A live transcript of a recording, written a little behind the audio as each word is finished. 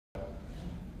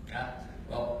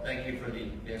Thank you for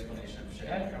the explanation.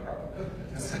 Yeah, no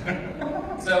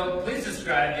problem. So please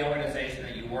describe the organization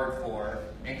that you work for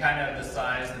and kind of the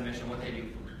size, the mission, what they do.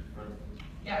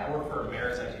 Yeah, I work for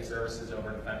Merits IT Services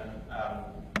over in Fenton.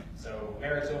 So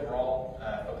Merits overall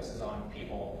focuses on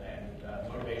people and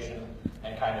motivation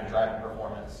and kind of driving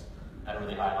performance at a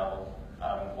really high level.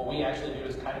 What we actually do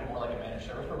is kind of more like a managed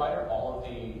service provider. All of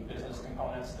the business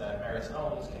components that Merits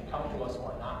owns can come to us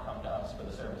or not come to us for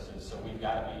the services. So we've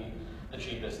got to be the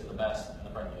cheapest, the best, and the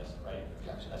friendliest, right?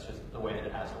 Gotcha. That's just the way that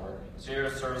it has to work. So you're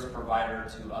a service provider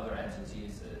to other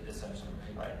entities, essentially,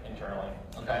 right? Internally.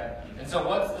 Okay. And so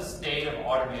what's the state of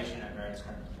automation at Merits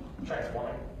currently?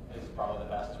 Transforming is probably the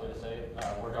fastest way to say it.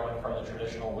 We're going from the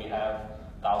traditional, we have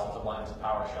thousands of lines of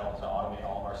PowerShell to automate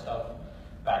all of our stuff,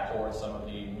 back towards some of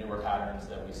the newer patterns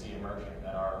that we see emerging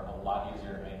that are a lot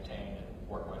easier to maintain and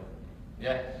work with.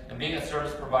 Yeah, and being a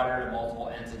service provider to multiple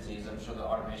entities, I'm sure the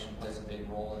automation plays a big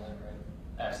role in that, right?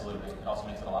 Absolutely. It also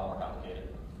makes it a lot more complicated.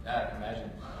 Yeah, I can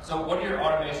imagine. So what are your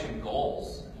automation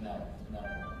goals in that?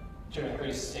 To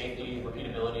increase safety,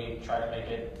 repeatability, try to make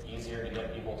it easier to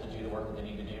get people to do the work that they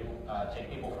need to do.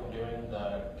 Take people from doing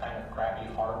the kind of crappy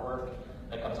hard work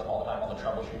that comes up all the time, all the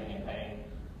troubleshooting and pain,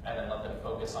 and then let them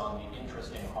focus on the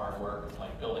interesting hard work,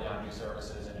 like building out new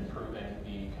services and improving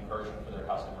the conversion for their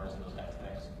customers and those kinds of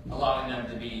things. Allowing them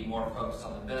to be more focused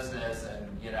on the business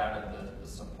and get out of the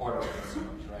support of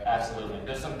consumers, right? Absolutely.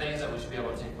 There's some things that we should be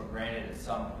able to take for granted at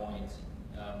some point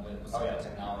with some of the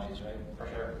technologies, right? For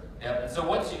sure. Yeah. And so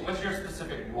what's your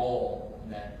specific role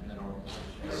in that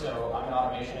organization? So I'm an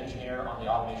automation engineer on the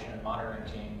automation and monitoring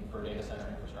team for data center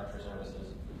infrastructure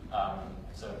services.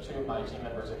 So two of my team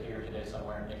members are here today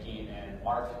somewhere, Nikki and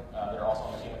Mark. They're also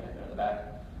on the team at the back.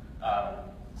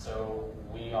 So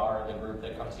we are the group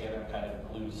that comes together and kind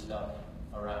of glues stuff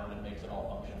around and makes it all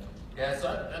function. Yeah,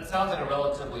 so that sounds like a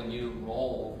relatively new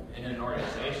role in an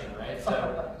organization, right?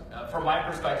 So from my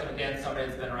perspective, again, somebody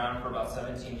that's been around for about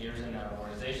 17 years in an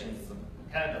organization, it's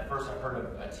kind of the first I've heard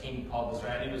of a team called this,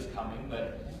 right? I knew it was coming,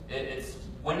 but it's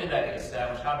when did that get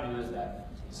established? How new is that?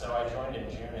 So I joined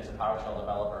in June as a PowerShell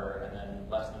developer, and then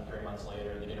less than 3 months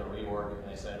later, they did a reorg,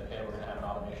 and they said, okay, we're going to have an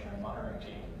automation and monitoring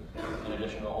team, in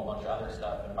addition to a whole bunch of other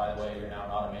stuff. And by the way, you're now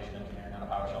an automation engineer, not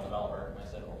a PowerShell developer. And I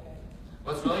said, okay.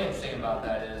 What's really interesting about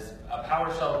that is a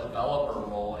PowerShell developer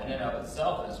role in and of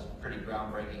itself is pretty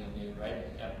groundbreaking and new, right?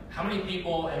 Yeah. How many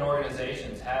people in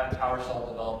organizations have PowerShell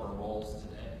developer roles today?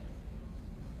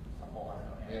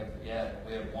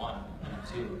 We have one,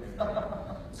 two.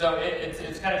 So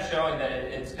it's kind of showing that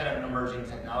it's kind of an emerging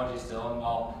technology still, and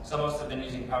while some of us have been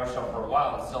using PowerShell for a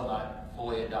while, it's still not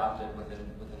fully adopted within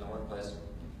the workplace.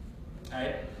 All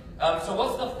right. So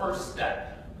what's the first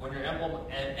step when you're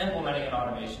implementing an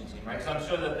automation team, right? Because I'm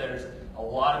sure that there's a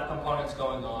lot of components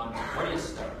going on. Where do you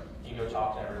start? You go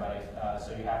talk to everybody.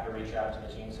 So you have to reach out to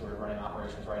the teams who are running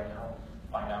operations right now,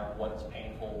 find out what's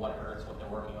painful, what hurts, what they're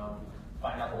working on.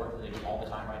 Find out the work that they do all the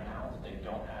time right now that they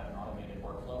don't have an automated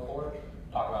workflow for.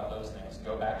 Talk about those things.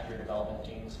 Go back to your development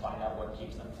teams, find out what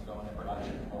keeps them from going to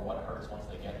production or what hurts once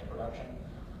they get to production.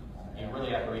 You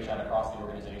really have to reach out across the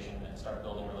organization and start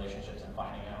building relationships and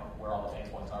finding out where all the pain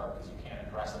points are, because you can't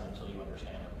address them until you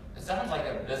understand them. It sounds like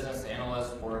a business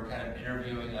analyst or kind of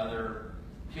interviewing other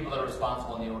people that are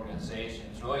responsible in the organization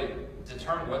to really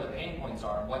determine where the pain points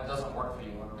are and what doesn't work for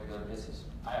you on a regular basis.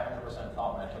 I 100%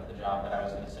 thought when I took the job that I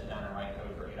was going to sit down and write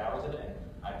code for 8 hours a day.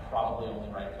 I probably only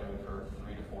write code for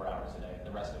 3 to 4 hours a day. The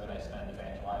rest of it I spend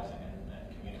evangelizing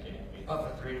and communicating with people.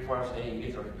 But for 3 to 4 hours a day, you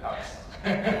get 30 hours.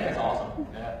 It's awesome.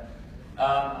 Yeah.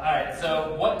 All right,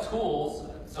 so what tools,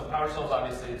 so PowerShell is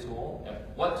obviously a tool.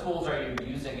 Yep. What tools are you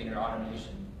using in your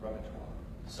automation repertoire?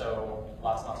 So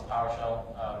lots and lots of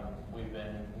PowerShell. We've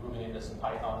been moving into some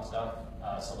Python stuff,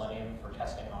 Selenium for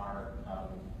testing our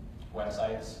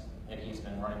websites. Nikki's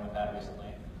been running with that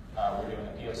recently. We're doing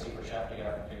a POC for Chef to get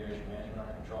our configuration management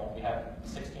under control. We have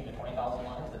 16 to 20,000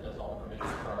 lines that does all the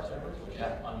provisions for our servers, which is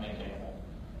unmaintainable.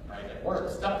 Right? It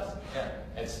works. It does. Yeah.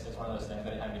 It's one of those things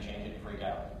that anytime you change it, you freak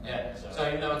out. Yeah. So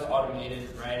even though it's automated,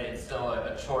 right, it's still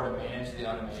a chore to manage the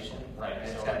automation. Right.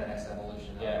 It's So, kind of the next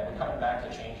evolution. Yeah, we're coming back to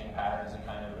changing patterns and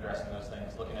kind of addressing those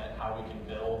things, looking at how we can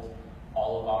build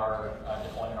all of our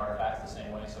deployment artifacts the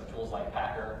same way. So tools like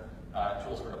Packer,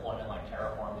 tools for deployment like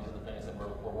Terraform, these are the things that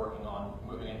we're working on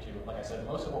moving into. Like I said,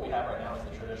 most of what we have right now is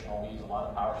the traditional. We use a lot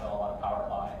of PowerShell, a lot of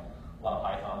PowerPy, a lot of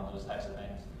Python, those types of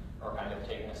things. We're kind of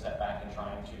taking a step back and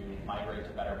trying to migrate to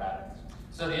better patterns.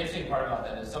 So the interesting part about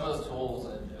that is some of those tools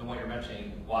and what you're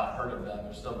mentioning, well, I've heard of them,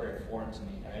 they're still very foreign to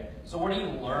me, right? So where do you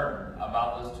learn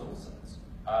about those tool sets?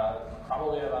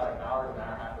 Probably about an hour to an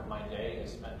hour and a half of my day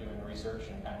is spent doing research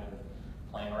and kind of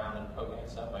playing around and poking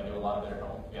at stuff. I do a lot of it at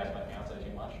home. If you ask my fiance,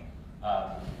 she much.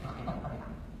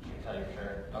 She can tell you for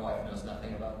sure. My wife knows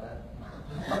nothing about that.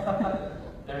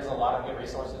 There's a lot of good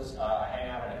resources. I hang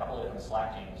out in a couple of different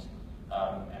Slack teams,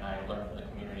 and I learn from the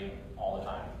community all the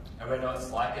time. Everybody know what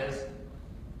Slack is?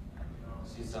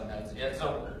 See some heads. Yeah,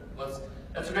 so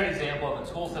that's a great example of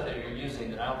a tool set that you're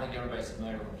using that I don't think everybody's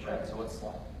familiar with. Right? So what's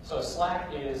Slack? So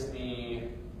Slack is the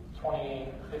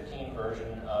 2015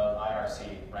 version of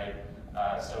IRC, right?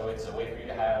 So it's a way for you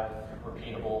to have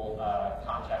repeatable,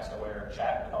 context-aware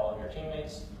chat with all of your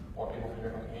teammates or people from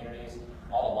different communities.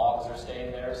 All the logs are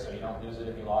staying there, so you don't lose it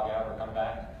if you log out or come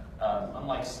back.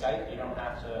 Unlike Skype, you don't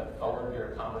have to forward your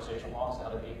conversation logs to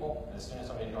other people. As soon as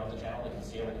somebody joins the channel, they can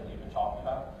see everything you've been talking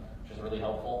about, which is really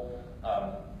helpful.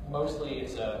 Mostly,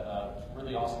 it's a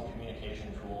really awesome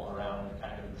communication tool around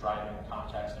kind of driving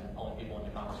context and pulling people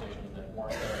into conversations that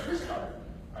weren't there at the start.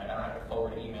 Right? I don't have to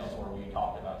forward emails where we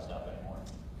talked about stuff anymore.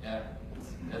 Yeah,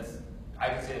 I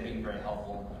can say it being very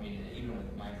helpful. I mean, even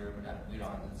with my group, we don't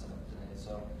have that set up today.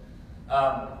 So,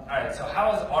 all right. So,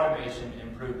 how has automation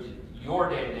improved your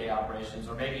day-to-day operations,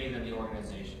 or maybe even the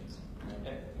organizations?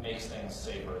 It makes things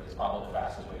safer. Is probably the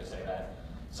fastest way to say that.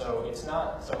 So it's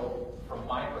not, so from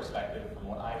my perspective, from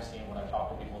what I've seen when I've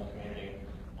talked to people in the community,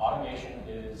 automation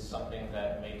is something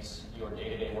that makes your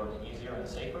day-to-day work easier and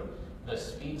safer. The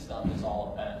speed stuff is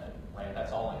all a benefit, right?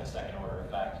 That's all like a second order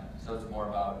effect. So it's more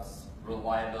about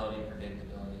reliability,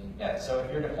 predictability. Yeah, so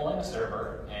if you're deploying a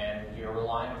server and you're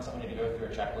relying on somebody to go through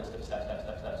a checklist of steps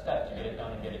to get it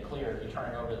done and get it cleared, you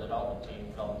turn it over to the development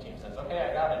team says, okay,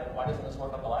 I got it. Why doesn't this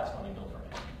work on the last one you built for me?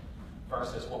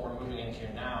 Versus what we're moving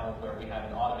into now, where we have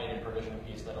an automated provision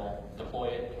piece that'll deploy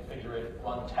it, configure it,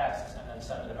 run tests, and then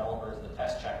send the developers the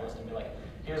test checklist and be like,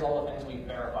 here's all the things we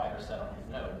verified or set on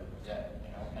your node. Yeah.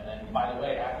 You know? And then, by the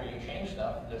way, after you change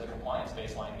stuff, there's a compliance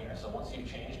baseline here. So once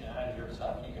you've changed and added your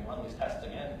stuff, you can run these tests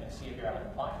again and see if you're out of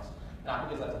compliance. Not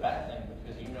because that's a bad thing, but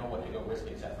because you know what to go risk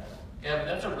acceptance. Yeah, but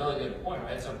that's a really good point,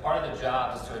 right? So part of the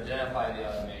job is to identify the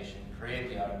automation, create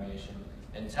the automation,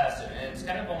 and test it. And it's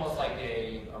kind of almost like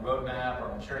a roadmap or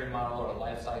a maturity model or a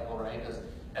life cycle, right? Because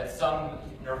at some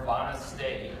nirvana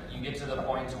state, you get to the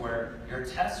point to where your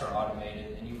tests are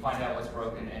automated and you find out what's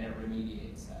broken and it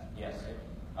remediates that. Yes.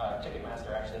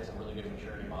 Ticketmaster actually has a really good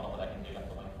maturity model that I can dig up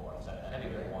the link for and send it to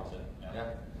anybody who wants it. Yeah.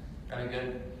 Very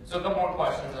good. So a couple more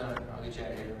questions and I'll get you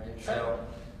out of here, right? Sure.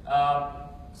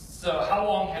 So how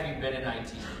long have you been in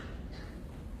IT?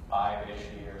 5-ish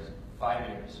years. 5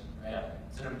 years, right? Yeah.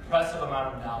 It's an impressive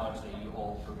amount of knowledge that you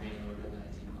hold for being within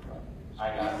IT.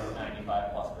 I got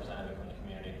 95+% of it from the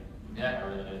community. Yeah, I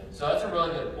really did. So that's a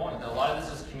really good point. A lot of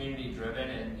this is community driven,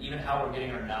 and even how we're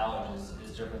getting our knowledge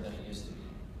is different than it used to be,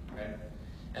 right?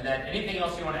 And then anything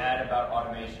else you want to add about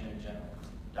automation in general?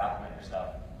 Document your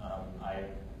stuff. I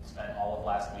spent all of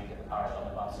last week at the Power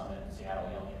Summit in Seattle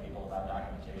yelling at people about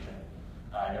documentation.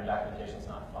 I know documentation is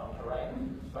not fun to write,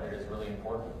 but it is really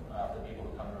important for people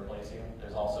who come to replace you.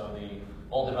 There's also the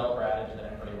old developer adage that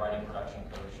anybody writing production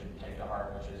code should take to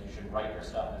heart, which is you should write your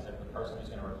stuff as if the person who's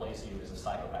going to replace you is a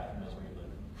psychopath who knows where you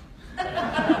live.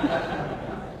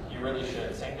 You really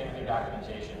should. Same thing with your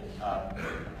documentation.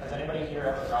 Has anybody here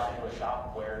ever dropped into a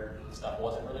shop where stuff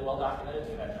wasn't really well documented?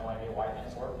 You had no idea why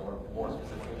things worked, or more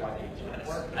specifically, why they didn't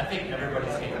work? I think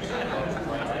everybody's getting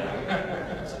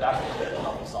So documentation will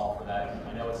help you solve for that.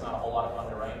 I know it's not a whole lot of fun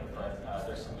to write, but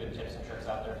there's some good tips and tricks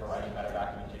out there for writing better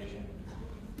documentation.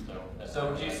 So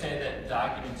would you say that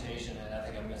documentation, and I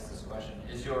think I missed this question,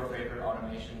 is your favorite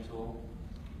automation tool?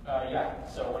 Yeah,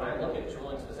 so when I look at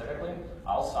tooling specifically,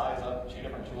 I'll size up 2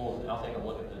 different tools and I'll take a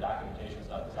look at the documentation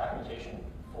stuff. Because documentation,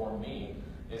 for me,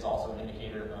 is also an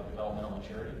indicator of developmental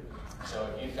maturity. So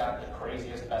if you've got the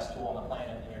craziest, best tool on the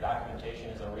planet and your documentation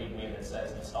is a README that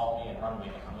says install me and run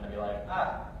me, I'm going to be like,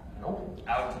 nope,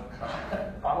 out.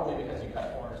 Probably because you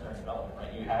cut corners during development,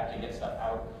 right? You had to get stuff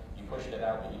out, you pushed it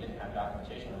out, but you didn't have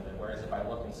documentation with it. Whereas if I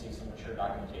look and see some mature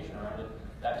documentation around it,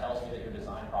 that tells me that your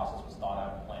design process was thought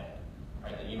out and planned.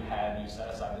 Right, that you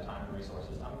set aside the time and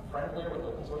resources. I'm friendlier with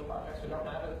open source projects who don't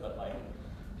have it, but like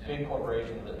big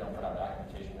corporations that don't put out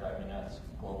documentation drive me nuts.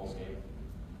 Global scape.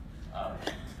 Not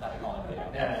to call anybody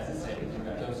out. Yeah, that's the same.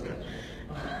 Those guys.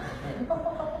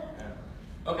 Yeah.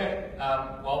 Okay.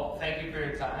 Well, thank you for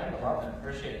your time. I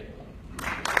appreciate it. All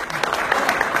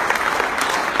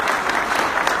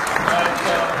right.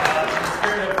 So, in the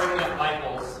spirit of bringing up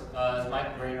Michael's, is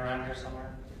Michael Green around here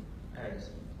somewhere? There he is.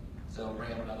 So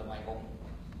bring up another Michael.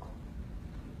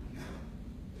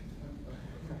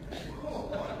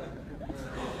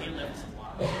 He lifts a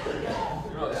lot.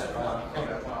 Really strong.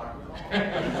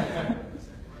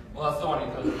 Well, that's the one he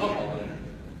throws the football.